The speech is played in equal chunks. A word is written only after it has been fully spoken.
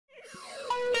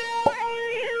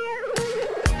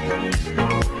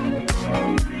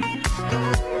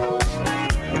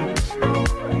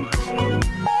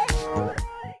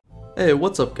Hey,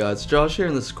 what's up guys? Josh here,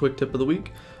 and this is a quick tip of the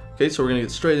week. Okay, so we're gonna get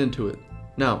straight into it.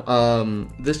 Now,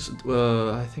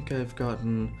 I think I've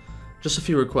gotten just a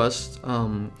few requests.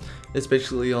 It's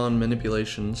basically on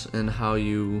manipulations and how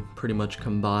you pretty much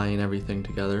combine everything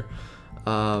together.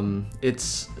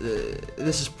 This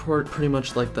is pretty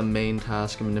much like the main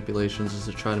task of manipulations, is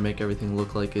to try to make everything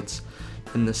look like it's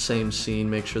in the same scene.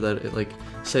 Make sure that it, like,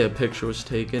 say a picture was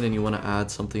taken and you want to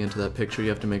add something into that picture, you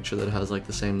have to make sure that it has like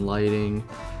the same lighting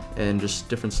and just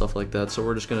different stuff like that. So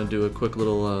we're just gonna do a quick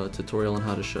little tutorial on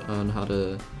how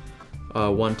to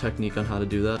one technique on how to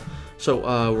do that.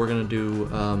 So we're gonna do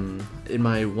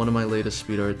in one of my latest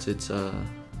speed arts, it's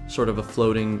sort of a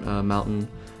floating mountain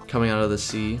coming out of the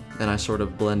sea, and I sort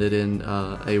of blended in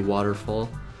a waterfall,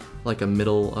 like a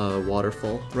middle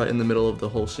waterfall right in the middle of the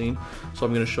whole scene. So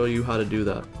I'm gonna show you how to do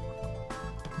that.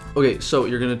 Okay, so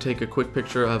you're gonna take a quick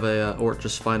picture of or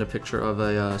just find a picture of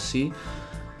a sea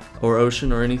or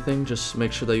ocean or anything. Just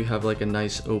make sure that you have like a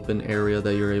nice open area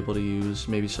that you're able to use,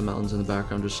 maybe some mountains in the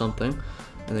background or something.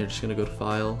 And then you're just gonna go to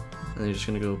File, and then you're just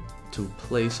gonna go to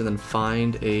Place, and then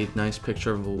find a nice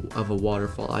picture of a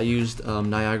waterfall. I used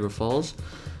Niagara Falls,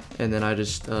 and then I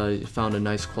just found a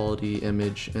nice quality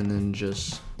image, and then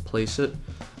just place it.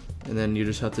 And then you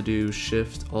just have to do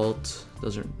Shift Alt,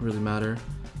 doesn't really matter,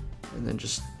 and then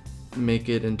just make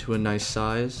it into a nice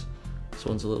size. This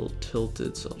one's a little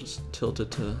tilted, so I'll just tilt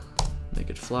it to make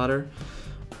it flatter.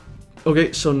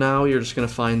 Okay, so now you're just gonna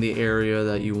find the area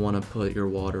that you want to put your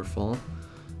waterfall.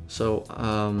 So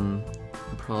I'm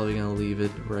probably gonna leave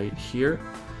it right here.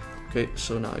 Okay,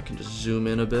 so now I can just zoom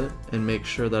in a bit and make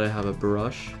sure that I have a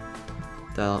brush.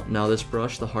 Now this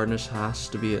brush, the hardness has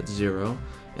to be at 0,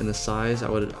 and the size, I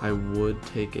would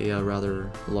take a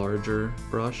rather larger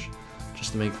brush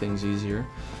just to make things easier.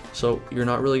 So you're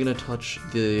not really going to touch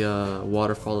the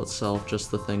waterfall itself,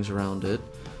 just the things around it.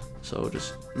 So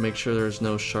just make sure there's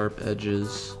no sharp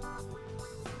edges,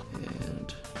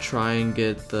 and try and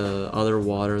get the other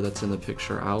water that's in the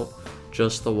picture out,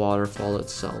 just the waterfall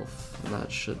itself, and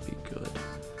that should be good.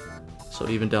 So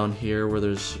even down here where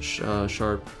there's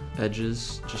sharp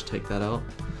edges, just take that out.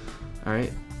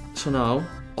 Alright, so now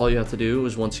all you have to do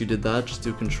is, once you did that, just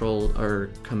do Control or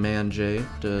Command J,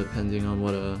 depending on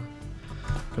what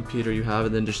computer you have,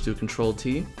 and then just do Control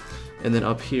T, and then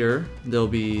up here there'll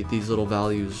be these little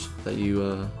values that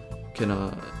you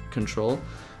can control.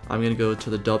 I'm gonna go to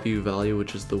the W value,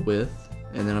 which is the width,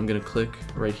 and then I'm gonna click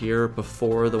right here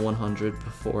before the 100,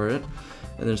 before it,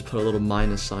 and then just put a little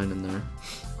minus sign in there,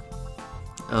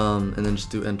 and then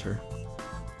just do Enter.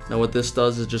 Now what this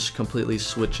does is just completely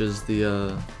switches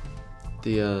the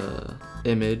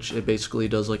image. It basically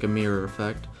does like a mirror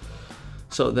effect.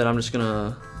 So then I'm just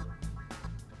gonna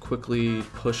quickly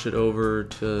push it over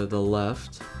to the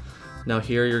left. Now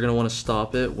here you're gonna want to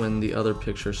stop it when the other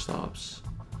picture stops.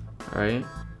 Alright,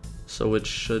 so it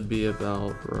should be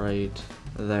about right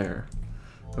there.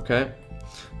 Okay,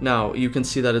 now you can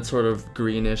see that it's sort of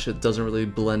greenish. It doesn't really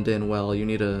blend in well. You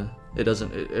need it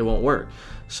won't work.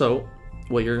 So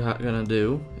what you're gonna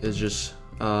do is just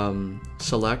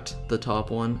select the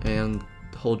top one and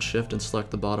hold Shift and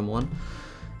select the bottom one,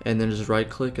 and then just right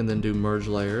click and then do Merge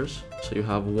Layers. So you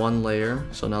have one layer.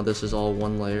 So now this is all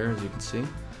one layer, as you can see.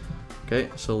 Okay,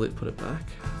 so put it back.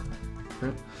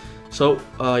 Okay. So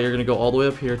you're gonna go all the way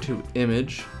up here to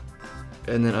Image,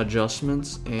 and then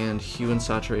Adjustments and Hue and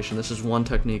Saturation. This is one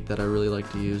technique that I really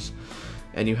like to use,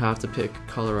 and you have to pick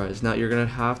Colorize. Now you're gonna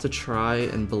have to try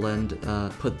and blend,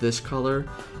 put this color,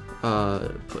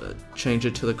 change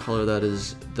it to the color that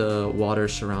is the water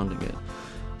surrounding it.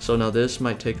 So now this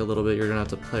might take a little bit. You're gonna have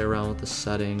to play around with the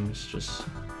settings. Just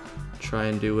try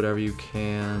and do whatever you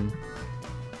can.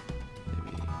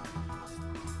 Maybe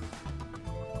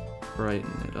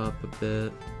brighten it up a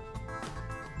bit.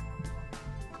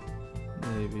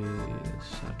 Maybe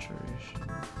saturation.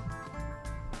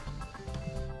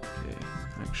 Okay,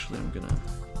 actually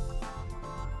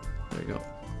there you go.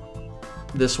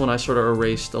 This one I sort of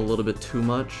erased a little bit too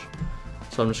much,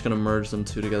 so I'm just gonna merge them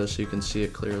two together so you can see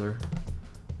it clearer.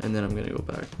 And then I'm gonna go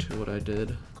back to what I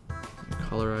did, and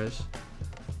colorize,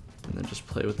 and then just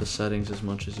play with the settings as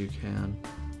much as you can.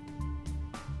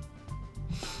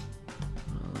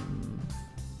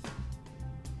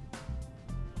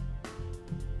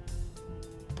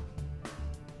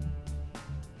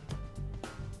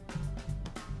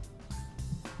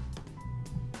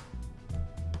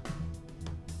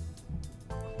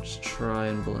 Just try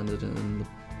and blend it in the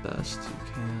best you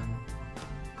can.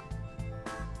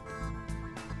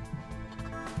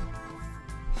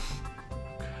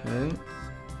 Okay.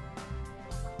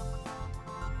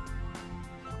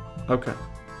 Okay.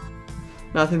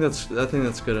 No, I think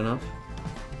that's good enough.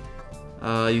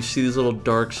 You see these little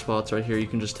dark spots right here. You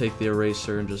can just take the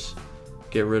eraser and just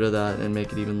get rid of that and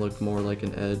make it even look more like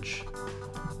an edge.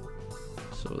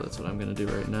 So that's what I'm gonna do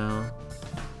right now.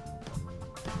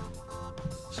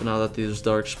 So now that these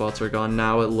dark spots are gone,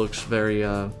 now it looks very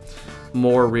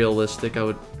more realistic.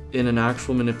 In an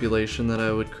actual manipulation that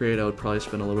I would create, I would probably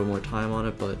spend a little bit more time on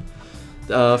it, but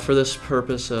for this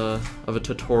purpose of a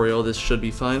tutorial, this should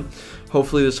be fine.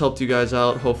 Hopefully this helped you guys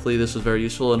out. Hopefully this was very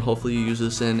useful, and hopefully you use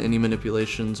this in any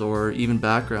manipulations or even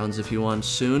backgrounds if you want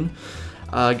soon.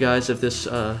 Guys, if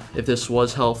this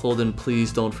was helpful, then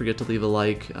please don't forget to leave a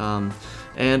like.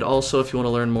 And also, if you want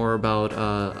to learn more about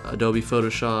Adobe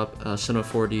Photoshop, Cinema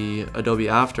 4D, Adobe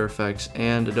After Effects,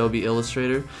 and Adobe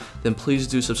Illustrator, then please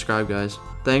do subscribe, guys.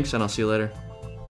 Thanks, and I'll see you later.